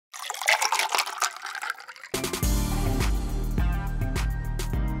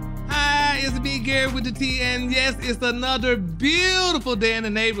it's me, Gary with the T, and yes, it's another beautiful day in the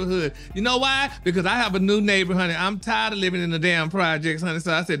neighborhood. You know why? Because I have a new neighbor, honey. I'm tired of living in the damn projects, honey,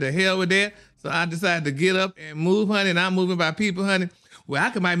 so I said, the hell with that. So I decided to get up and move, honey, and I'm moving by people, honey, where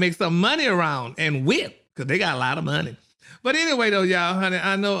I might make some money around and whip, because they got a lot of money. But anyway, though, y'all, honey,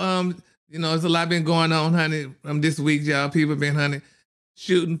 I know, there's a lot been going on, honey, this week, y'all. People been, honey,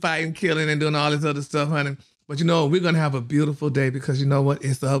 shooting, fighting, killing, and doing all this other stuff, honey. But you know, we're going to have a beautiful day because you know what?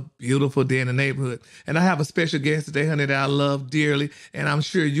 It's a beautiful day in the neighborhood. And I have a special guest today, honey, that I love dearly, and I'm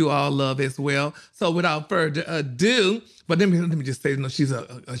sure you all love as well. So without further ado, but let me just say, you know, she's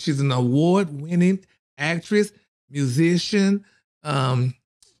an award-winning actress, musician,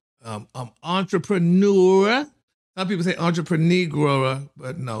 entrepreneur. Some people say entrepreneur,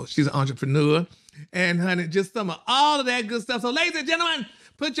 but no, she's an entrepreneur. And honey, just some of all of that good stuff. So ladies and gentlemen,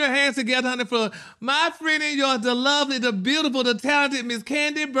 put your hands together, honey, for my friend and yours, the lovely, the beautiful, the talented Miss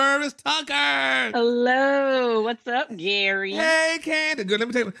Kandi Burruss Tucker. Hello. What's up, Gary? Hey, Kandi. Good. Let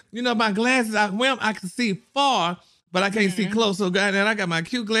me tell you, you know, my glasses, I can see far, but I can't see close. So, God, and I got my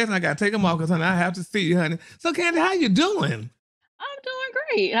cute glasses, and I got to take them off because, honey, I have to see you, honey. So, Kandi, how you doing? I'm doing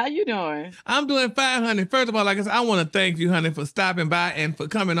great. How you doing? I'm doing fine, honey. First of all, like I said, I want to thank you, honey, for stopping by and for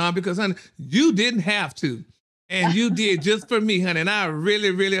coming on because, honey, you didn't have to. And you did just for me, honey, and I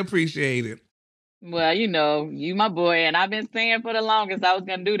really, really appreciate it. Well, you know, you my boy, and I've been saying for the longest I was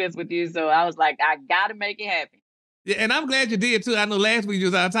going to do this with you, so I was like, I got to make it happen. Yeah, and I'm glad you did, too. I know last week you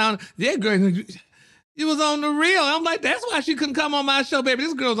was out of town. Yeah, girl, you was on the real. I'm like, that's why she couldn't come on my show, baby.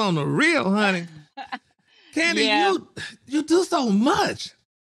 This girl's on the real, honey. Kandi, yeah. you do so much.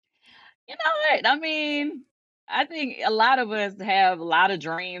 You know what? I mean, I think a lot of us have a lot of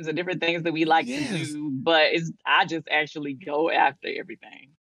dreams and different things that we like to do, but I just actually go after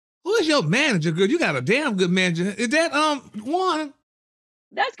everything. Who is your manager, girl? You got a damn good manager. Is that Juan?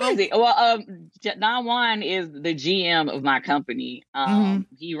 That's crazy. Well, Don Juan is the GM of my company.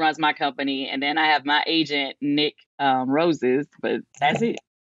 He runs my company, and then I have my agent Nick Roses, but that's it.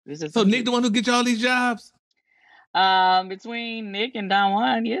 So Nick, the one who gets you all these jobs? Between Nick and Don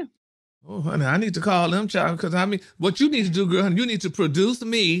Juan, yeah. Oh, honey, I need to call them, child, because I mean, what you need to do, girl, honey, you need to produce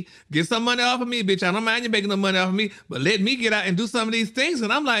me, get some money off of me, bitch. I don't mind you making no money off of me, but let me get out and do some of these things.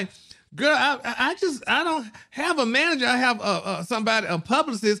 And I'm like, girl, I don't have a manager. I have somebody, a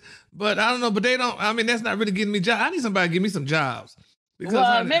publicist, but I don't know, but that's not really getting me jobs. I need somebody to give me some jobs. Because,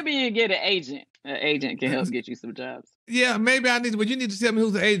 honey, maybe you get an agent. An agent can help get you some jobs. Yeah, maybe I need to, but you need to tell me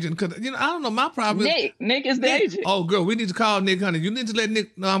who's the agent. Because, you know, I don't know, my problem is... Nick is the agent. Oh, girl, we need to call Nick, honey. You need to let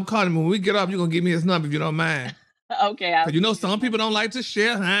Nick know I'm calling him. When we get off, you're going to give me his number if you don't mind. Okay. You know, some people don't like to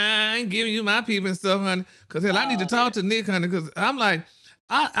share. I ain't giving you my people and stuff, honey. Because, hell, I need to talk to Nick, honey, because I'm like,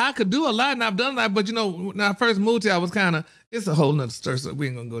 I could do a lot, and I've done a lot, but, you know, when I first moved here, I was kind of... It's a whole nother story, so we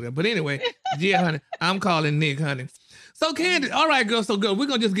ain't going to go there. But anyway, yeah, honey, I'm calling Nick, honey. So, Kandi, all right, girl, so good. We're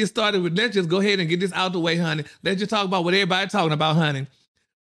going to just get started with, let's just go ahead and get this out the way, honey. Let's just talk about what everybody's talking about, honey.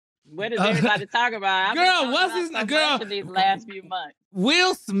 What is everybody talking about? Girl, what's his name? Girl, these last few months.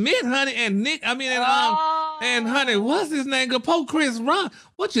 Will Smith, honey, and Nick, and honey, what's his name? Go Pope Chris Rock.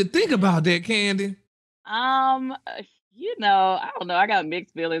 What you think about that, Kandi? You know, I don't know. I got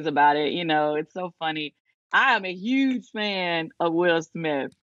mixed feelings about it. You know, it's so funny. I am a huge fan of Will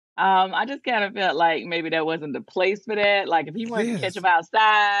Smith. I just kind of felt like maybe that wasn't the place for that. Like if he wanted to catch him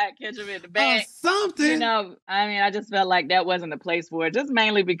outside, catch him in the back, something. You know, I mean, I just felt like that wasn't the place for it. Just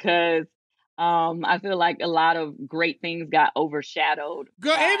mainly because I feel like a lot of great things got overshadowed.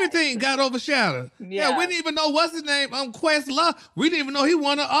 Girl, everything got overshadowed. Yeah, we didn't even know what's his name. Questlove. We didn't even know he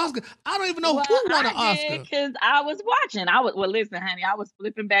won an Oscar. I don't even know who won an Oscar. Because I was watching. Listen, honey, I was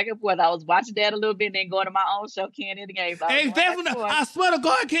flipping back and forth. I was watching that a little bit, and then going to my own show, Kandi the Game. Hey, definitely. I swear to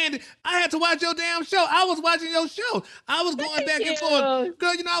God, Kandi, I had to watch your damn show. I was watching your show. I was going back and forth.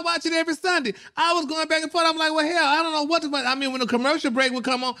 Girl, you know I watch it every Sunday. I was going back and forth. I'm like, well, hell, I don't know what to. I mean, when the commercial break would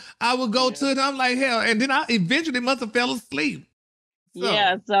come on, I would go to it. I'm like, hell, and then I eventually must have fell asleep.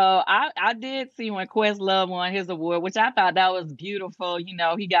 So I did see when Questlove won his award, which I thought that was beautiful. You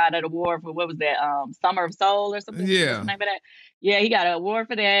know, he got an award for, what was that, Summer of Soul or something? Yeah. What's the name of that? Yeah, he got an award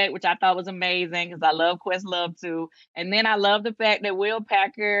for that, which I thought was amazing because I love Questlove too. And then I love the fact that Will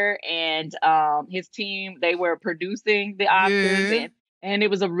Packer and his team, they were producing the Oscars, and it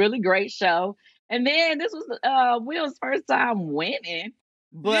was a really great show. And then this was Will's first time winning.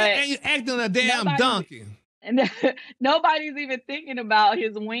 But and you acting a damn donkey. And nobody's even thinking about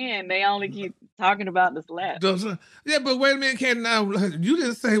his win. They only keep talking about the slap. Yeah, but wait a minute, Kandi. Now you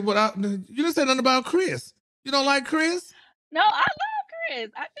didn't say you didn't say nothing about Chris. You don't like Chris? No, I love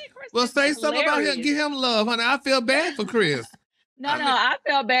Chris. I think Chris. Well, say something about him. Give him love, honey. I feel bad for Chris. No, I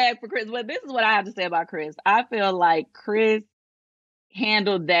felt bad for Chris. But this is what I have to say about Chris. I feel like Chris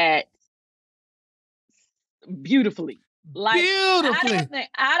handled that beautifully. Like beautifully.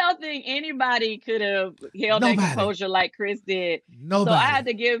 I don't think anybody could have held their Nobody. composure like Chris did. Nobody. So I had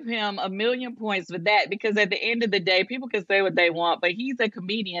to give him 1,000,000 points for that, because at the end of the day, people can say what they want, but he's a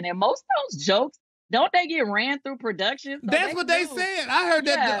comedian, and most of those jokes, don't they get ran through production? So that's what they said. I heard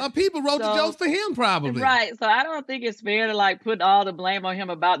that people wrote the jokes for him, probably. Right. So I don't think it's fair to like put all the blame on him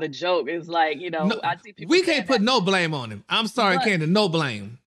about the joke. It's like, I see people. We can't put no blame on him. I'm sorry, Kandi, no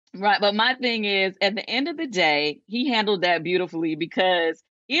blame. Right. But my thing is, at the end of the day, he handled that beautifully, because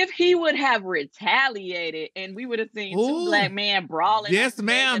if he would have retaliated and we would have seen two black men brawling. Yes,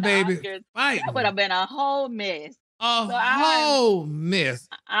 ma'am, baby. Oscars, that would have been a whole mess. Whole mess.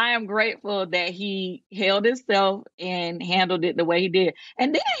 I am grateful that he held himself and handled it the way he did.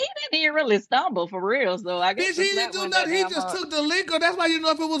 And then he didn't even really stumble, for real. So I guess he didn't do nothing. He just took the liquor. That's why you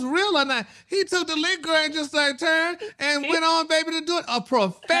know if it was real or not. He took the liquor and just like turned and went on, baby, to do it. A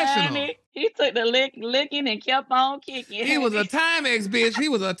professional. Honey, he took the licking and kept on kicking. He was a Timex bitch. He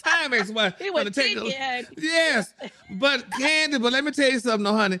was a Timex. He was kicking. Yes. But Kandi, but let me tell you something,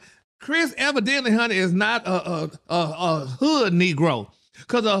 though, honey. Chris evidently, honey, is not a hood Negro.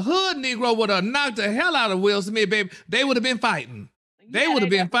 Because a hood Negro would have knocked the hell out of Will Smith, baby. They would have been fighting. They would have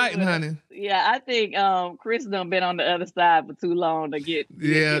been fighting, honey. Yeah, I think Chris done been on the other side for too long to get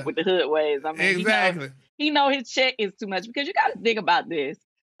with the hood ways. I mean, exactly. He know his check is too much, because you got to think about this.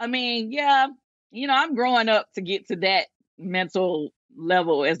 I mean, I'm growing up to get to that mental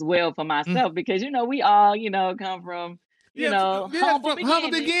level as well for myself, because, we all, come from, humble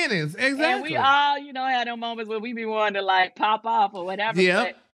beginnings. Exactly. And we all, had those moments where we be wanting to like pop off or whatever. Yeah.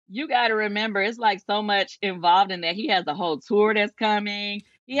 But you got to remember, it's like so much involved in that. He has a whole tour that's coming.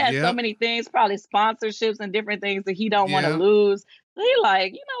 He has so many things, probably sponsorships and different things that he don't want to lose. So he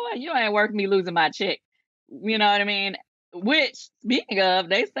like, you know what? You ain't worth me losing my check. You know what I mean? Which, speaking of,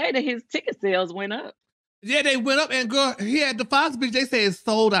 they say that his ticket sales went up. Yeah, they went up, and girl, he had the Fox, bitch. They say it's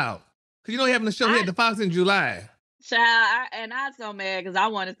sold out. Because he having the show, he had the Fox in July. Child, I'm so mad because I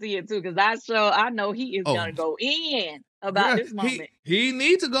want to see it too. Because I know he is gonna go in about this moment. He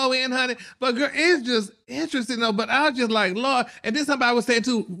needs to go in, honey. But girl, it's just interesting though. But I was just like, Lord, and then somebody was saying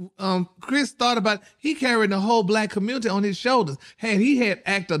too. Chris thought about he carried the whole black community on his shoulders. Had he had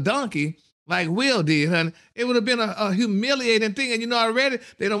act a donkey like Will did, honey, it would have been a humiliating thing. And already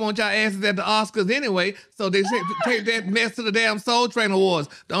they don't want y'all asses at the Oscars anyway. So they say take that mess to the damn Soul Train Awards.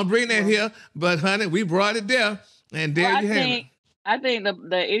 Don't bring that here. But honey, we brought it there. And there you have it. I think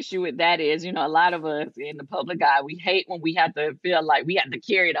the issue with that is, a lot of us in the public eye, we hate when we have to feel like we have to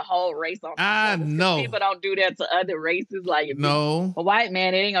carry the whole race on. I know. People don't do that to other races. Like if a white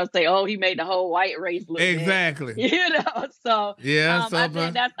man, they ain't gonna say, "Oh, he made the whole white race look exactly." Bad. So I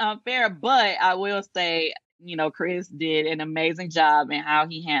think that's unfair. But I will say, Chris did an amazing job in how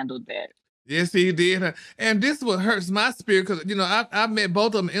he handled that. Yes, he did. And this is what hurts my spirit because, I met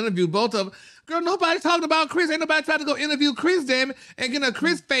both of them, interviewed both of them. Girl, nobody talked about Chris. Ain't nobody tried to go interview Chris, damn it. And,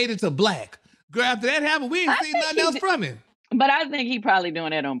 Chris faded to black. Girl, after that happened, we ain't seen nothing else from him. But I think he probably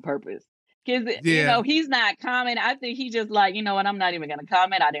doing that on purpose. Because, he's not commenting. I think he just like, you know what, I'm not even going to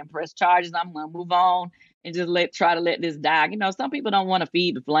comment. I didn't press charges. I'm going to move on and just try to let this die. Some people don't want to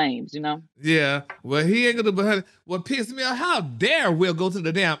feed the flames, Yeah. Well, he ain't going to. What pissed me off, how dare Will go to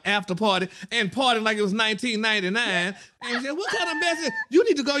the damn after party and party like it was 1999. And said, what kind of message? You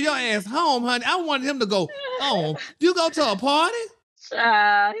need to go your ass home, honey. I wanted him to go home. You go to a party? He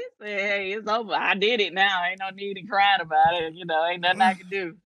said, hey, it's over. I did it now. Ain't no need in crying about it. Ain't nothing I can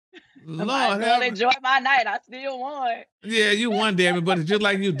do. Lord, I enjoy my night. I still won. Yeah, you won, damn it, but it's just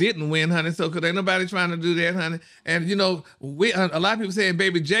like you didn't win, honey. So, cause ain't nobody trying to do that, honey. And a lot of people saying,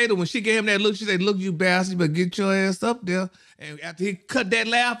 baby Jada, when she gave him that look, she said, "Look, you bastard, but get your ass up there." And after he cut that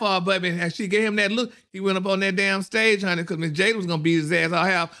laugh off, baby, and she gave him that look, he went up on that damn stage, honey, because Miss Jada was gonna beat his ass. I'll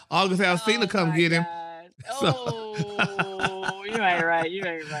have August Alsina come get him. You ain't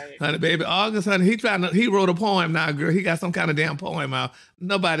right. Honey, baby, August, honey, he wrote a poem now, girl. He got some kind of damn poem out.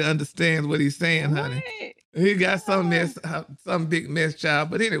 Nobody understands what he's saying, honey. He got some big mess,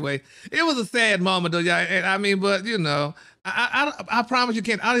 child. But anyway, it was a sad moment, though, y'all. And I mean, but I promise you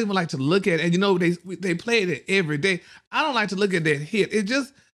can't. I don't even like to look at it. And they played it every day. I don't like to look at that hit.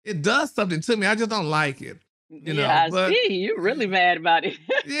 It does something to me. I just don't like it. you know, Yeah, I but see. You're really mad about it.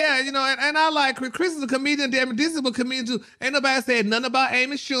 yeah, you know, and I like Chris is a comedian. Damn it, this is a comedian too. Ain't nobody said nothing about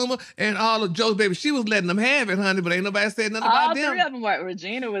Amy Schumer and all of Joe's baby. She was letting them have it, honey, but ain't nobody said nothing about All them. three of them were.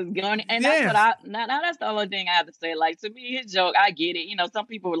 Regina was going, and that's what Yes. I now that's the only thing I have to say. Like, to me, his joke, I get it. You know, some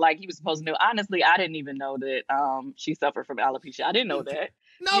people were like he was supposed to know. Honestly, I didn't even know that she suffered from alopecia. I didn't know that.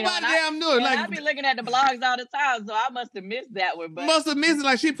 You know, Nobody damn knew it. and Like, I be looking at the blogs all the time, so I must have missed that one. But must have missed it.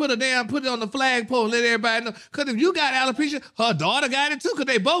 Like, she put it on the flagpole and let everybody know. Because if you got alopecia, her daughter got it too, because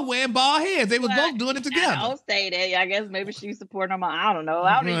they both wearing bald heads. They was both doing it together. I don't say that. I guess maybe she's supporting them. I don't know.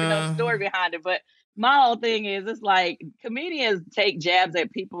 I don't even know the story behind it. But my whole thing is, it's like comedians take jabs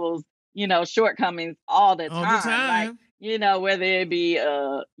at people's, you know, shortcomings all the time. All the time. Like, you know, whether it be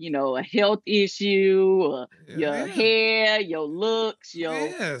you know, a health issue, your hair, your looks, your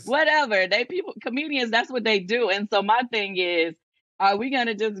whatever. Comedians, that's what they do. And so my thing is, are we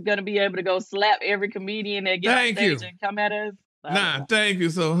gonna be able to go slap every comedian that gets on stage and come at us? Nah, thank you.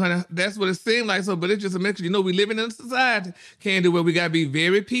 So, honey, that's what it seemed like. So, but it's just a mixture. You know, we living in a society, Kandi, where we gotta be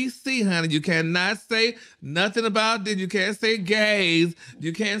very PC, honey. You cannot say nothing about this. You can't say gays.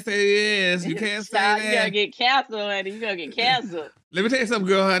 You can't say this. You can't say that. You gotta get canceled, honey. You gotta get canceled. Let me tell you something,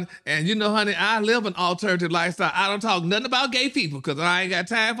 girl, honey. And you know, honey, I live an alternative lifestyle. I don't talk nothing about gay people because I ain't got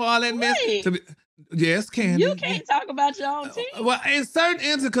time for all that mess. Yes, Kandi. You can't talk about your own team. Well, in certain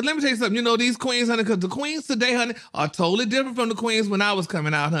instances, because let me tell you something, you know, these queens, honey, because the queens today, honey, are totally different from the queens when I was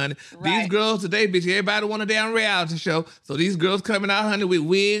coming out, honey. Right. These girls today, bitch, everybody want a damn reality show. So these girls coming out, honey, with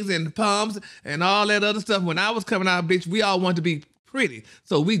wigs and pumps and all that other stuff. When I was coming out, bitch, we all want to be pretty.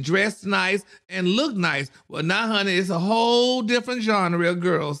 So we dress nice and look nice. Well, now, honey, it's a whole different genre of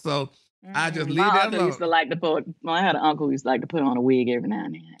girls. So I just leave that alone. I had an uncle who used to like to put on a wig every now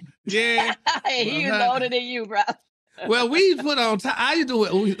and then. Yeah. He was older than you, bro. Well, we put on. I used to do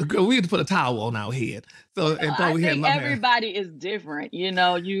it. We used to put a towel on our head. So I think everybody is different. You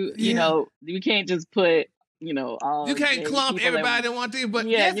know, you know, you can't just put, you know, all. You can't clump everybody in one thing. But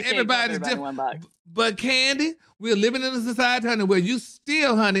yes, everybody's different. But Kandi, we're living in a society, honey, where you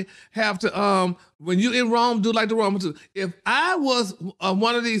still, honey, have to when you in Rome, do like the Romans do. If I was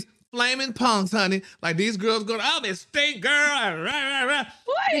one of these flaming punks, honey, like these girls going, "I'm a stink girl."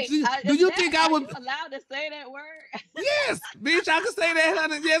 Wait, do you think I would allowed to say that word? Yes, bitch, I can say that,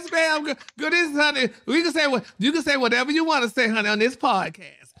 honey. Yes, ma'am. Good, this, honey. We can say you can say whatever you want to say, honey, on this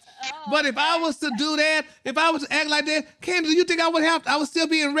podcast. But if I was to do that, if I was to act like that, Kandi, do you think I would still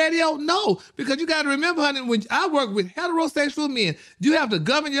be in radio? No, because you got to remember, honey, when I work with heterosexual men, you have to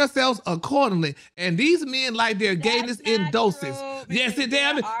govern yourselves accordingly. And these men like their gayness in doses. Yes,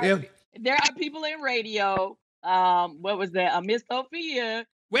 there are people in radio. What was that? Miss Sophia.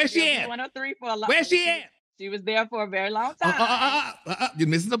 Where's she at? 103 for a long. Where's she at? She was there for a very long time. You're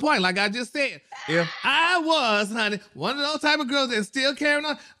missing the point, like I just said. If I was, honey, one of those type of girls that's still carrying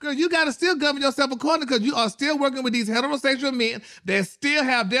on, girl, you got to still govern yourself accordingly because you are still working with these heterosexual men that still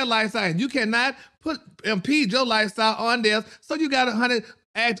have their lifestyle. And you cannot impede your lifestyle on theirs. So you got to, honey,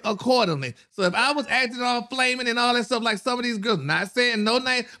 act accordingly. So if I was acting all flaming and all that stuff like some of these girls, not saying no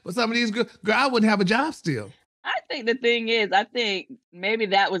name, but some of these girls, girl, I wouldn't have a job still. I think the thing is, I think maybe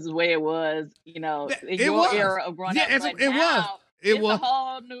that was the way it was, you know, in your era of growing up. But it was a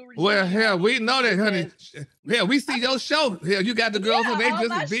whole new regime. Well, hell, we know that, honey. Hell, we see your show. Hell, you got the girls and they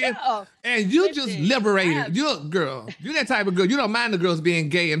just being, and you just liberated. You're a girl. You're that type of girl. You don't mind the girls being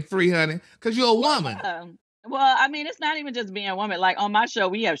gay and free, honey, because you're a woman. Well, I mean, it's not even just being a woman. Like on my show,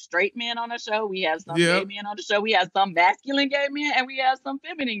 we have straight men on the show. We have some gay men on the show. We have some masculine gay men, and we have some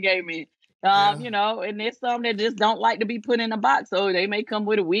feminine gay men. You know, and there's some that just don't like to be put in a box. So they may come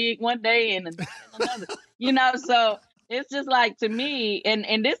with a wig one day and another, you know, so it's just like, to me,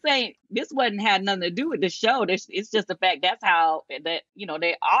 and this wasn't had nothing to do with the show. It's just the fact that's how that, you know,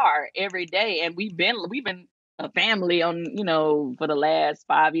 they are every day. And we've been a family on, you know, for the last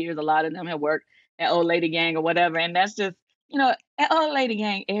 5 years. A lot of them have worked at Old Lady Gang or whatever. And that's just, you know, at Old Lady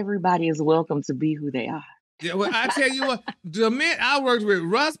Gang, everybody is welcome to be who they are. Yeah, well, I tell you what, the men I worked with,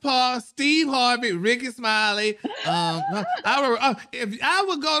 Russ Paul, Steve Harvey, Ricky Smiley. If I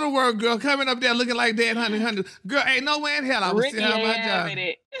would go to work, girl, coming up there looking like that, honey, girl, ain't no way in hell I would still have my job.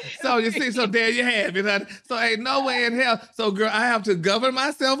 So you see, so there you have it, honey. So ain't no way in hell. So girl, I have to govern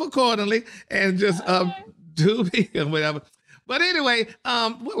myself accordingly and just do me and whatever. But anyway,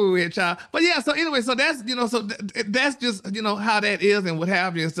 what were we at, child? But yeah, so anyway, so that's, you know, so that's just, you know, how that is and what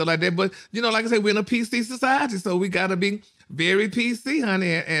have you and stuff like that. But, you know, like I said, we're in a PC society, so we got to be very PC,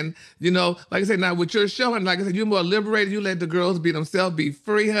 honey. And like I said, now with your show, and like I said, you're more liberated. You let the girls be themselves, be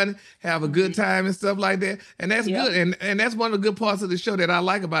free, honey, have a good time and stuff like that. And that's good. And that's one of the good parts of the show that I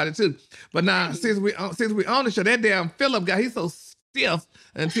like about it too. But now since we on the show, that damn Philip guy, he's so stiff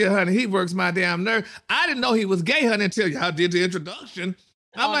until, honey, he works my damn nerve. I didn't know he was gay, honey, until y'all did the introduction.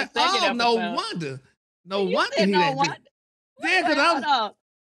 I'm like, oh, no wonder. No wonder he that big. Yeah, because I'm.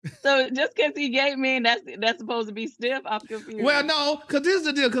 So just because he gay men, that's supposed to be stiff? I'm confused. Well, no, because this is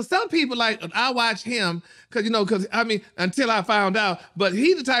the deal. Because some people, like, I watch him, because I mean, until I found out, but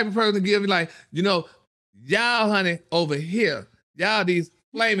he's the type of person to give me, like, y'all, honey, over here, y'all these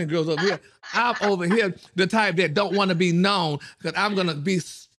flaming girls over here, I'm over here, the type that don't want to be known, because I'm gonna be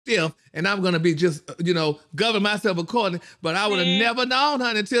stiff and I'm gonna be just, govern myself accordingly. But I would have never known,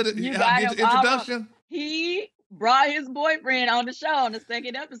 honey, until the introduction. He brought his boyfriend on the show on the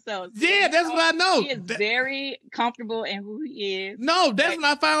second episode. Yeah, that's what I know. He is very comfortable in who he is. No, that's what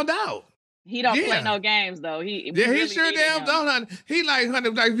I found out. He don't play no games though. He really sure damn don't, honey. He like, honey,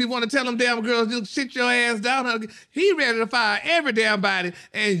 like if you want to tell them damn girls, just sit your ass down, honey. He ready to fire every damn body,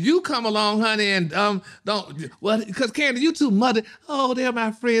 and you come along, honey, and because Kandi, you two mother. Oh, they're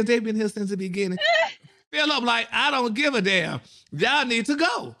my friends. They've been here since the beginning. Fill up like I don't give a damn. Y'all need to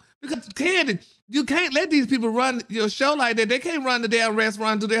go because Kandi. You can't let these people run your show like that. They can't run the damn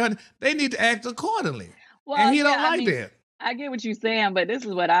restaurant, do their honey. They need to act accordingly. Well, and he don't like that. I get what you're saying, but this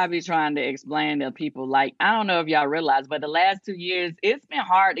is what I be trying to explain to people. Like, I don't know if y'all realize, but the last 2 years, it's been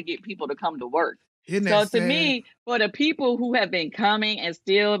hard to get people to come to work. So to me, for the people who have been coming and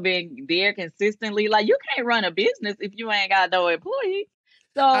still been there consistently, like you can't run a business if you ain't got no employees.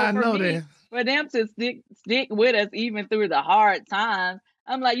 So for them to stick with us even through the hard times,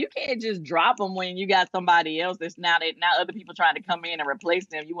 I'm like, you can't just drop them when you got somebody else that's now other people trying to come in and replace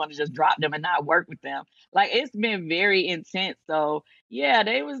them. You want to just drop them and not work with them. Like, it's been very intense. So yeah,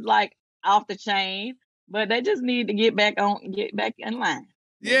 they was like off the chain, but they just need to get back in line.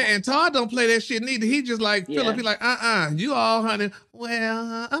 Yeah, and Todd don't play that shit neither. He just like Philip. He like, you all, honey.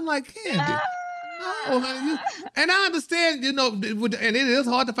 Well, I'm like, Kandi. No, honey, and I understand, and it is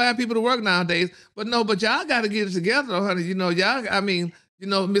hard to find people to work nowadays. But y'all got to get it together, though, honey. Y'all. I mean.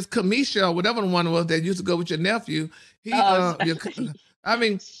 Miss Kamisha or whatever the one was that used to go with your nephew. I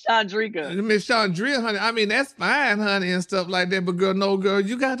mean, Chandrika. Miss Chandrika, honey. I mean, that's fine, honey, and stuff like that. But girl,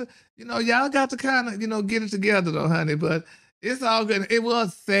 you got to, y'all got to kind of, get it together, though, honey. But it's all good. It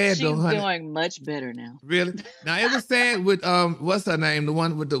was sad, though, honey. She's doing much better now. Really? Now, it was sad with, what's her name? The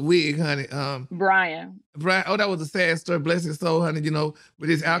one with the wig, honey. Brian. Oh, that was a sad story. Bless his soul, honey,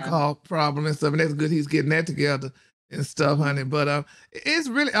 with his alcohol problem and stuff. And that's good he's getting that together and stuff, honey. But I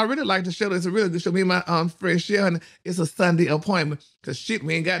really like the show. It's a really good show. Me and my friend Cheryl, honey, it's a Sunday appointment because shit,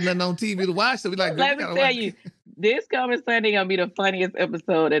 we ain't got nothing on TV to watch. So we like, let me tell you, this coming Sunday gonna be the funniest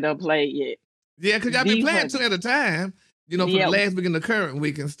episode that I've played yet. Yeah, because y'all been playing 2 at a time, for the last week and the current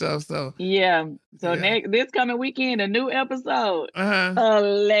week and stuff. So this coming weekend, a new episode.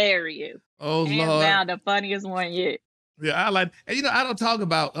 Hilarious. Oh Lord, down the funniest one yet. Yeah, I like, and I don't talk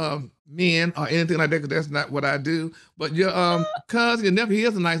about men or anything like that because that's not what I do. But your cousin, your nephew, he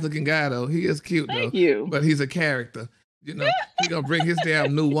is a nice looking guy though. He is cute though. Thank you. But he's a character. He gonna bring his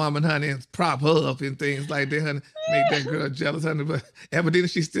damn new woman, honey, and prop her up and things like that, honey. Make that girl jealous, honey. But evidently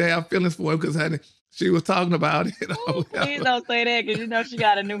she still have feelings for him because, honey, she was talking about it. Please don't say that because she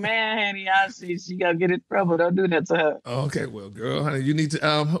got a new man, honey. She gonna get in trouble. Don't do that to her. Okay, well, girl, honey, you need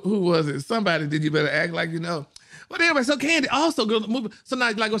to who was it? Somebody did. You better act like you know. But anyway, so Kandi, also girl, so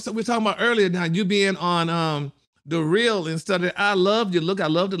now like we were talking about earlier, now you being on the Real and stuff. I love your look. I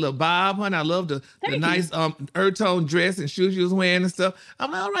love the little bob, honey. I love the nice earth tone dress and shoes you was wearing and stuff.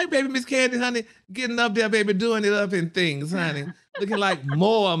 I'm like, all right, baby, Miss Kandi, honey, getting up there, baby, doing it up and things, honey, looking like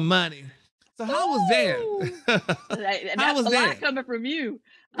more money. So how was that? How was that? Coming from you.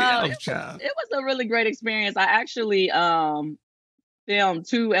 It was a really great experience. I actually filmed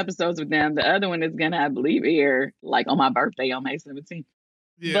 2 episodes with them. The other one is gonna, I believe, air like on my birthday on May 17th.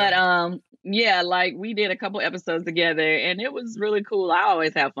 Yeah. But like we did a couple episodes together and it was really cool. I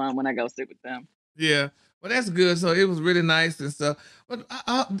always have fun when I go sit with them. Yeah. Well, that's good. So it was really nice and stuff. But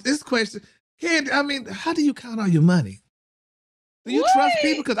this question, Kandi, I mean, how do you count all your money? Do you trust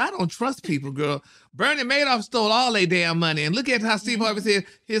people? Because I don't trust people, girl. Bernie Madoff stole all their damn money. And look at how Steve Harvey said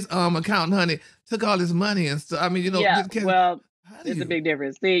his accountant, honey, took all his money and stuff. I mean, there's a big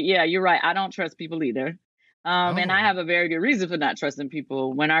difference. See, yeah, you're right. I don't trust people either. And I have a very good reason for not trusting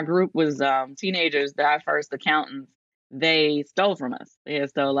people. When our group was teenagers, our first accountants, they stole from us. They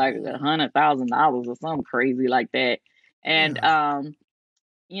stole like $100,000 or something crazy like that. And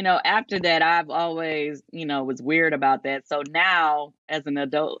after that, I've always, was weird about that. So now, as an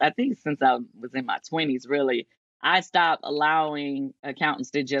adult, I think since I was in my 20s, really, I stopped allowing accountants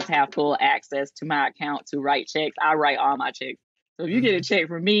to just have full access to my account to write checks. I write all my checks. So if you get a check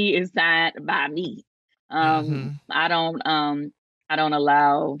from me, it's signed by me. I don't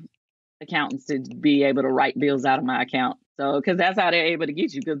allow accountants to be able to write bills out of my account. So, because that's how they're able to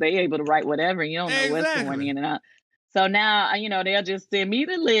get you, because they're able to write whatever, and you don't know what's going in and out. So now, they'll just send me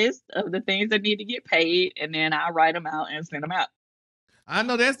the list of the things that need to get paid, and then I write them out and send them out. I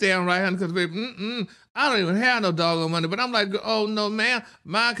know that's damn right, honey, because I don't even have no doggone money. But I'm like, oh, no, ma'am.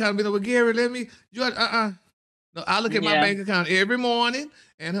 My account be like, well, Gary, No, I look at my bank account every morning,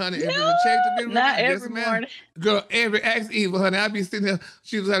 and honey, if it's a check to be not every morning. Girl, every evil, honey. I be sitting there.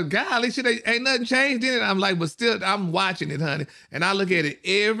 She was like, golly, ain't nothing changed in it. I'm like, but still, I'm watching it, honey, and I look at it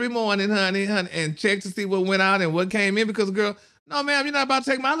every morning, honey, and check to see what went out and what came in. Because, girl, no, ma'am, you're not about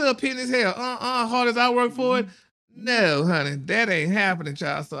to take my little pennies here. Hard as I work for it, no, honey, that ain't happening,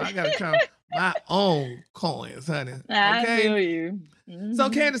 child. So I gotta count my own coins, honey. Okay? I feel you. So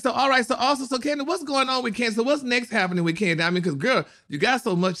Kandi, all right, so Kandi, what's going on with Kandi? So what's next happening with Kandi? I mean, because girl, you got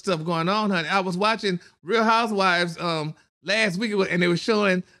so much stuff going on, honey. I was watching Real Housewives last week, and they were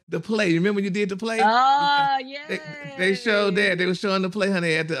showing the play. You remember when you did the play? Oh yeah. They showed that. They were showing the play,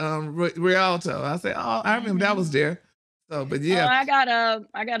 honey, at the Rialto. I said, oh, I remember that was there. So, but yeah. I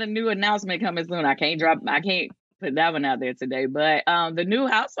got a new announcement coming soon. I can't put that one out there today, but the new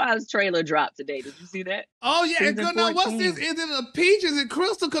Housewives trailer dropped today. Did you see that? Oh yeah, girl, now what's this? Is it a peach? Is it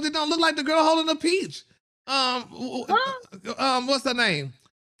Crystal? Because it don't look like the girl holding a peach. What's her name?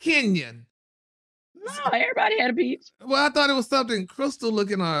 Kenyon. No, everybody had a peach. Well, I thought it was something Crystal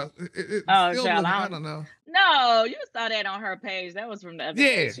looking. Child, I don't know. No, you saw that on her page. That was from the other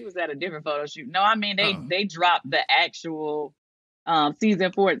page. She was at a different photo shoot. No, I mean they dropped the actual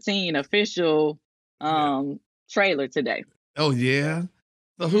season 14 official trailer today. Oh yeah.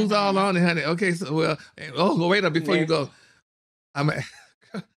 So who's all on it, honey? Okay, so wait up before you go. I mean,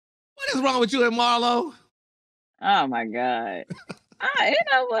 what is wrong with you and Marlo? Oh my God. You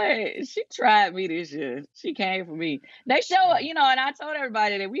know what? She tried me this year. She came for me. They show, and I told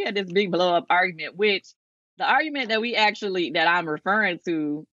everybody that we had this big blow up argument, which the argument that I'm referring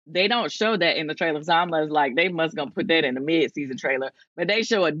to, they don't show that in the trailer. So I'm like, they must gonna put that in the mid-season trailer. But they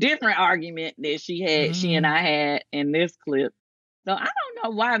show a different argument that she and I had in this clip. So I don't know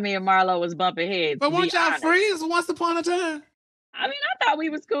why me and Marlo was bumping heads. But weren't y'all friends once upon a time? I mean, I thought we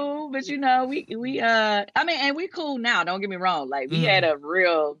was cool, but and we cool now. Don't get me wrong. Like we had a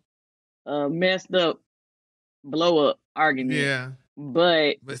real messed up blow up argument. Yeah.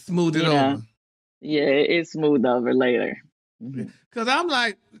 But smooth it over. Yeah, it's smooth over later. Cause I'm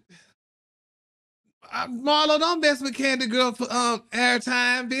like, Marlo, don't mess with Kandi girl for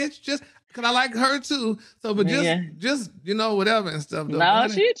airtime, bitch. Just cause I like her too. So, but just whatever and stuff. Though, no,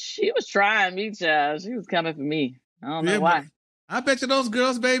 she was trying me, child. She was coming for me. I don't know why. I bet you those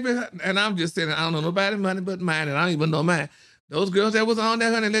girls, baby, and I'm just saying, I don't know nobody money but mine, and I don't even know mine. Those girls that was on there,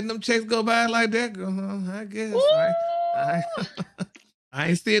 honey, letting them checks go by like that, girl, I guess. I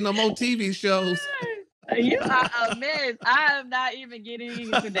ain't seeing no more TV shows. You are a mess. I am not even getting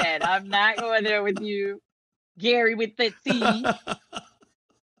into that. I'm not going there with you, Gary, with the T. I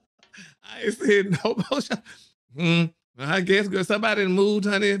ain't seeing no more shows. I guess girl, somebody moved,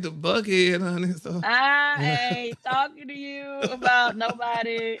 honey, to Buckhead, honey. So I ain't talking to you about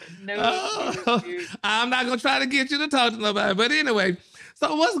nobody. No, I'm not gonna try to get you to talk to nobody. But anyway,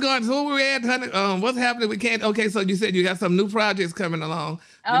 so what's going? So where we at, honey? What's happening? We can't. Okay, so you said you got some new projects coming along.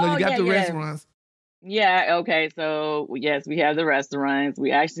 You got the restaurants. Yeah. Okay. So yes, we have the restaurants.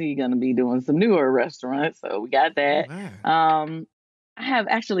 We actually gonna be doing some newer restaurants. So we got that. Oh, I have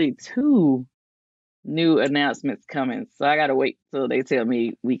actually 2 new announcements coming, so I gotta wait till they tell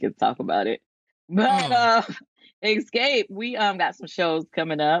me we can talk about it. But Escape, we got some shows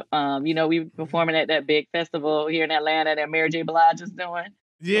coming up. We performing at that big festival here in Atlanta that Mary J. Blige is doing.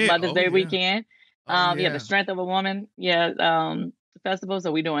 For Mother's Day weekend. The Strength of a Woman, festival.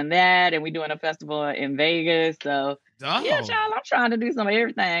 So we're doing that, and we're doing a festival in Vegas. So yeah, child, I'm trying to do some of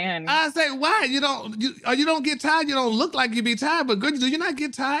everything, honey. I say, why you don't get tired? You don't look like you be tired, but good, do you not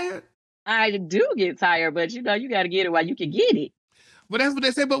get tired? I do get tired, but you got to get it while you can get it. Well, that's what they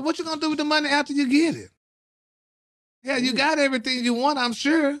say. But what you gonna do with the money after you get it? Yeah, you got everything you want, I'm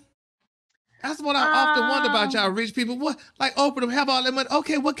sure. That's what I often wonder about y'all rich people. What, like, open them, have all that money.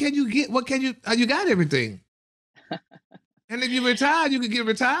 Okay, what can you get? What can you? You got everything. And if you retire, you can get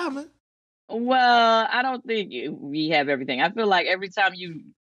retirement. Well, I don't think we have everything. I feel like every time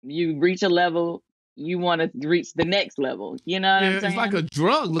you reach a level you want to reach the next level. You know what I'm Yeah, it's like a saying?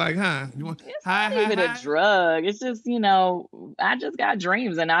 drug, like, huh? You want It's high, not high, even a high? drug. It's just, I just got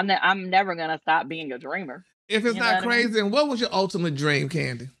dreams, and I'm never gonna stop being a dreamer. If it's You know not what I mean? crazy, and what was your ultimate dream,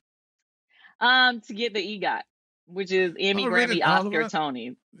 Kandi? To get the EGOT, which is Emmy, Oh, really? Grammy, All of Oscar, us?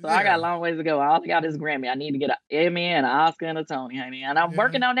 Tony. So I got Yeah, a long ways to go. All I got is Grammy. I need to get an Emmy and an Oscar and a Tony, honey. And I'm yeah,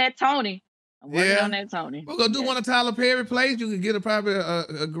 working on that Tony. I'm working on yeah. that Tony. We're gonna do Yes. one of Tyler Perry plays. You could get probably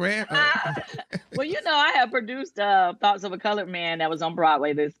a grant. Well, I have produced Thoughts of a Colored Man that was on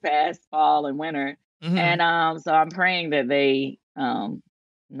Broadway this past fall and winter. Mm-hmm. And so I'm praying that they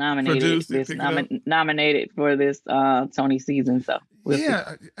nominated Produce it, pick it up. nominated for this Tony season. So we'll see.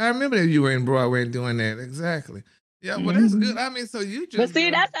 Yeah, I remember that you were in Broadway doing that. Exactly. Yeah, well, that's good. Mhm. I mean, so you But just, see,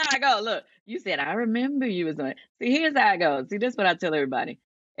 that's how I go. Look, you said I remember you was doing. See, here's how I go. See, this is what I tell everybody.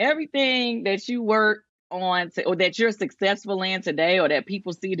 Everything that you work on or that you're successful in today or that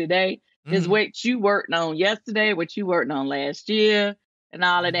people see today is mm-hmm, what you worked on yesterday, what you worked on last year, and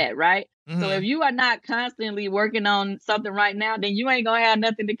all of that, right? So mm-hmm. if you are not constantly working on something right now, then you ain't gonna have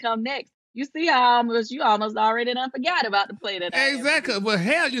nothing to come next. You see how you almost already done forgot about the play that I am. Exactly. Well,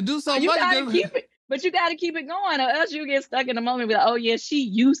 hell, you do so So you much. gotta keep it, but you gotta keep it going, or else you get stuck in the moment. Be like, oh yeah, she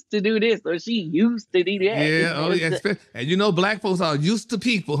used to do this, or she used to do that. Yeah, oh yeah, and black folks are used to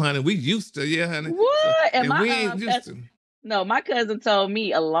people, honey. We used to, yeah, honey. So, What? And and my we ain't used to. no, my cousin told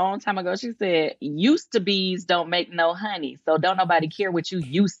me a long time ago. She said, "Used to bees don't make no honey, so don't nobody care what you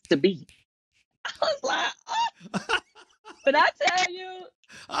used to be." I was like, oh. But I tell you,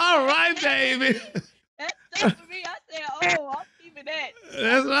 All right, baby. that stuff for me. I said, oh, I'm keeping that.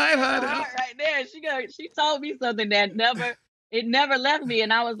 That's right, Heart honey. right there. She told me something that never left me,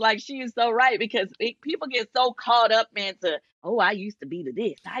 and I was like, she is so right because people get so caught up into, oh, I used to be the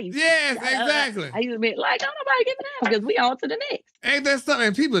this, Yes, exactly. I used to be like, don't nobody give a damn because we on to the next. Ain't that something?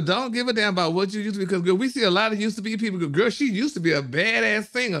 And people don't give a damn about what you used to be because, girl, we see a lot of used to be people. Girl, she used to be a badass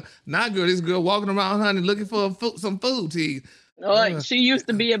singer. Now, girl, this girl walking around, honey, looking for some food to eat. Oh, she used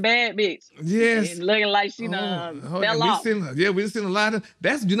to be a bad bitch. Yes. And looking like she fell off. We've seen a lot of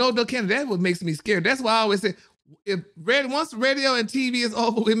that's the Candy, that's what makes me scared. That's why I always say once radio and TV is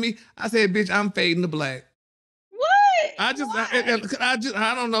over with me, I said, bitch, I'm fading to black. What? I don't know,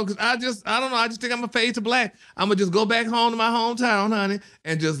 I don't know. I just think I'm gonna fade to black. I'm gonna just go back home to my hometown, honey,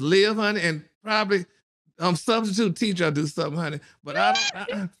 and just live, honey, and probably substitute teacher or do something, honey. But I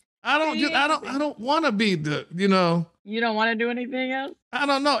don't want to be the, You don't want to do anything else? I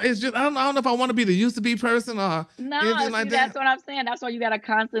don't know. It's just I don't know if I want to be the used to be person or anything like that. That's what I'm saying. That's why you gotta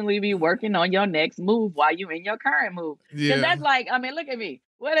constantly be working on your next move while you in your current move. Because that's like, I mean, look at me.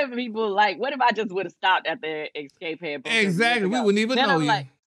 What if I just would have stopped at the Escape Head? Exactly. We wouldn't even then know I'm you. like,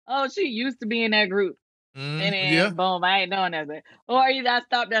 oh, she used to be in that group. And then boom, I ain't doing that. Or either I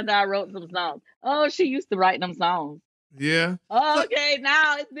stopped after I wrote some songs. Oh, she used to write them songs. Yeah. Oh, okay,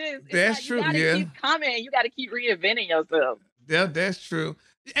 now it's this. That's true. You gotta keep coming. You gotta keep reinventing yourself. Yeah, that's true.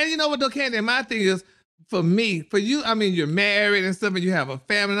 And you know what, though, Candy? My thing is, for you, I mean, you're married and stuff, and you have a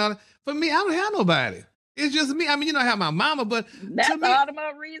family and all that. For me, I don't have nobody. It's just me. I mean, I have my mama, but that's all the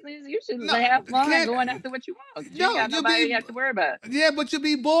more reasons you should have fun going after what you want. You got nobody you have to worry about. Yeah, but you'll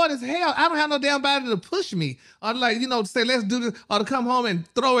be bored as hell. I don't have no damn body to push me or to say, let's do this, or to come home and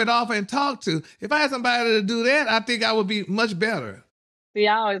throw it off and talk to. If I had somebody to do that, I think I would be much better. See,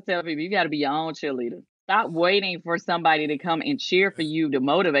 I always tell people, you got to be your own cheerleader. Stop waiting for somebody to come and cheer for you to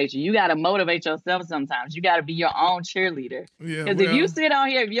motivate you. You got to motivate yourself sometimes. You got to be your own cheerleader. Because if you sit on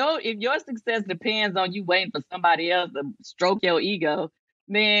here, if your success depends on you waiting for somebody else to stroke your ego,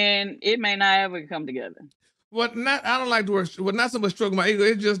 then it may not ever come together. I don't like the word, not so much stroking my ego.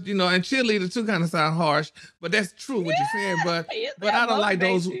 It's just, and cheerleader too kind of sound harsh, but that's true what you're saying. But I don't like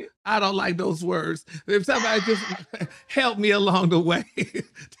those. I don't like those words. If somebody just help me along the way,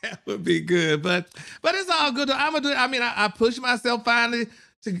 that would be good. But it's all good. I'm gonna do it. I mean, I push myself finally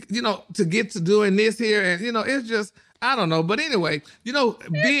to get to doing this here, and it's just, I don't know. But anyway,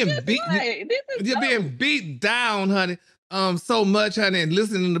 being beat down, honey. So much, honey, and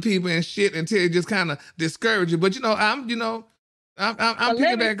listening to people and shit until it just kind of discourage you. But I'm picking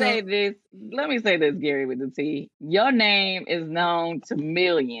back up. Let me say this, Gary, with the T. Your name is known to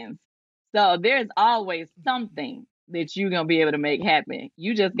millions, so there's always something that you're gonna be able to make happen.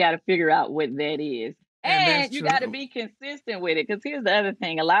 You just got to figure out what that is, and you got to be consistent with it. Because here's the other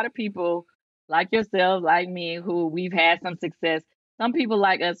thing: a lot of people, like yourself, like me, who we've had some success. Some people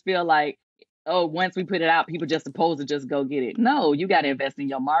like us feel like, oh, once we put it out, people just supposed to just go get it. No, you got to invest in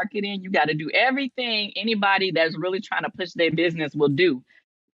your marketing. You got to do everything anybody that's really trying to push their business will do.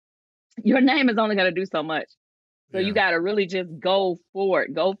 Your name is only going to do so much. So you got to really just go for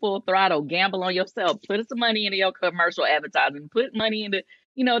it. Go full throttle, gamble on yourself, put some money into your commercial advertising, put money into,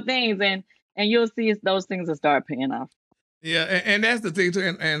 things, and you'll see those things will start paying off. Yeah, and that's the thing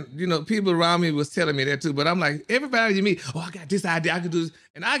too. And people around me was telling me that too. But I'm like, everybody you meet, I got this idea, I could do this.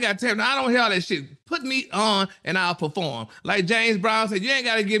 And I got to tell them, I don't hear all that shit. Put me on and I'll perform. Like James Brown said, you ain't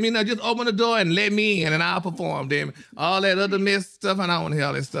got to give me nothing. Just open the door and let me in and I'll perform. Damn, all that other mess stuff, I don't want to hear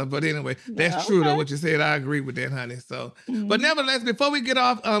all that stuff. But anyway, that's true though, what you said. I agree with that, honey. So, but nevertheless, before we get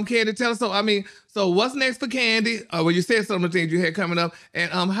off, Kandi, tell us, so what's next for Kandi? Well, you said some of the things you had coming up.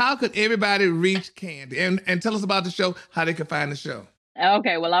 And how could everybody reach Kandi? And tell us about the show, how they can find the show.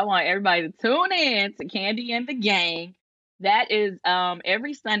 Okay, well, I want everybody to tune in to Kandi and the Gang. That is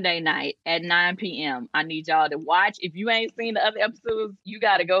every Sunday night at 9 p.m. I need y'all to watch. If you ain't seen the other episodes, you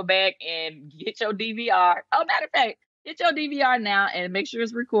got to go back and get your DVR. Oh, matter of fact, get your DVR now and make sure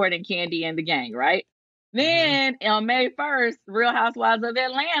it's recording Kandi and the Gang, right? Then on May 1st, Real Housewives of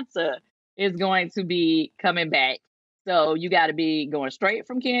Atlanta is going to be coming back. So you got to be going straight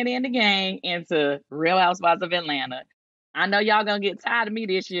from Kandi and the Gang into Real Housewives of Atlanta. I know y'all gonna get tired of me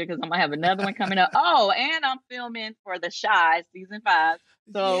this year because I'm gonna have another one coming up. Oh, and I'm filming for The Chi season 5.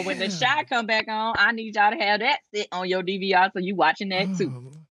 So when The Chi come back on, I need y'all to have that sit on your DVR so you watching that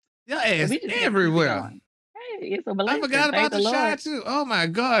too. Your ass everywhere. Hey, it's a blessing. I forgot about The Chi too. Oh my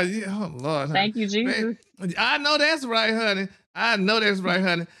God. Yeah. Oh Lord. Honey. Thank you, Jesus. Man, I know that's right, honey. I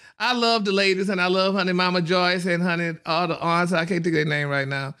love the ladies and I love honey Mama Joyce and honey all the aunts. I can't think of their name right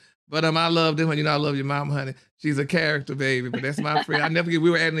now. But I love them, and I love your mama, honey. She's a character, baby. But that's my friend. I never forget. We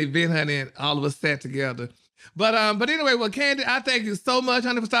were at an event, honey, and all of us sat together. But anyway, well, Kandi, I thank you so much,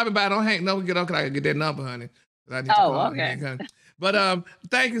 honey, for stopping by. Don't hang, no, get off, 'cause I can get that number, honey. I need to call okay. Again, honey. But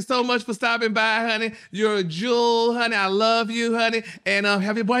thank you so much for stopping by, honey. You're a jewel, honey. I love you, honey. And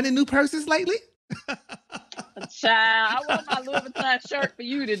have you bought any new purses lately? Child, I want my Louis Vuitton shirt for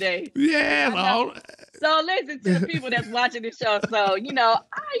you today. Yeah, so listen to the people that's watching this show. So,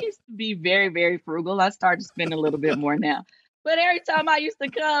 I used to be very, very frugal. I started to spend a little bit more now. But every time I used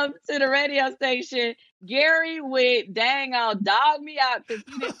to come to the radio station, Gary would dog me out because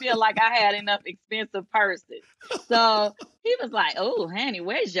he didn't feel like I had enough expensive purses. So he was like, "Oh, honey,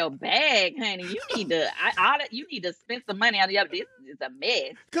 where's your bag, honey? You need to spend some money on your. This is a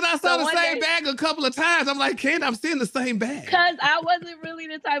mess." Because I saw the same bag a couple of times. I'm like, Kandi, I'm seeing the same bag. Because I wasn't really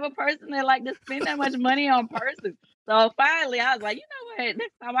the type of person that like to spend that much money on purses. So finally, I was like, you know what?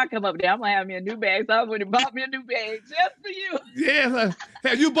 Next time I come up there, I'm gonna have me a new bag. So I went and bought me a new bag just for you. Yeah,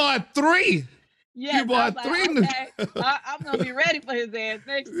 have you bought 3? Yes, you bought 3. Okay, I'm gonna be ready for his ass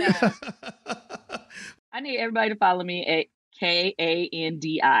next time. I need everybody to follow me at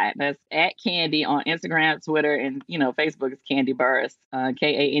Kandi. That's at Kandi on Instagram, Twitter, and Facebook is Kandi Burruss.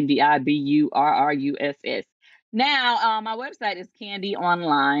 KandiBurruss. Now, my website is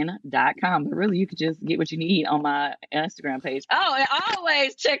candyonline.com. But really, you could just get what you need on my Instagram page. Oh, and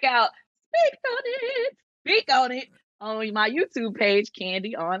always check out Speak on It on my YouTube page,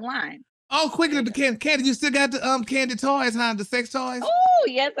 Kandi Online. Oh, quickly, Kandi, you still got the Kandi toys, huh? The sex toys? Oh,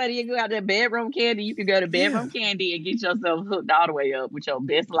 yes, I did. Go out there, Bedroom Kandi. You can go to Bedroom Kandi and get yourself hooked all the way up with your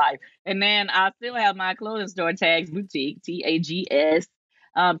best life. And then I still have my clothing store, Tags Boutique, TAGS.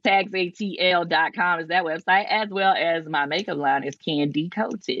 tagsatl.com is that website, as well as my makeup line is Kandi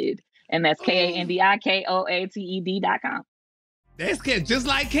Coated, and that's KandiKoated.com. That's just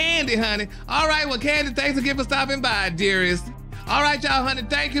like Kandi, honey. All right, well, Kandi, thanks again for stopping by, dearest. All right, y'all, honey,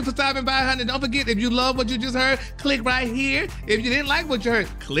 thank you for stopping by, honey. Don't forget, if you love what you just heard, click right here. If you didn't like what you heard,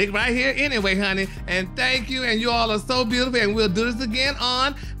 click right here anyway, honey. And thank you, and you all are so beautiful, and we'll do this again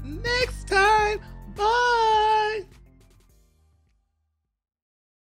on next time.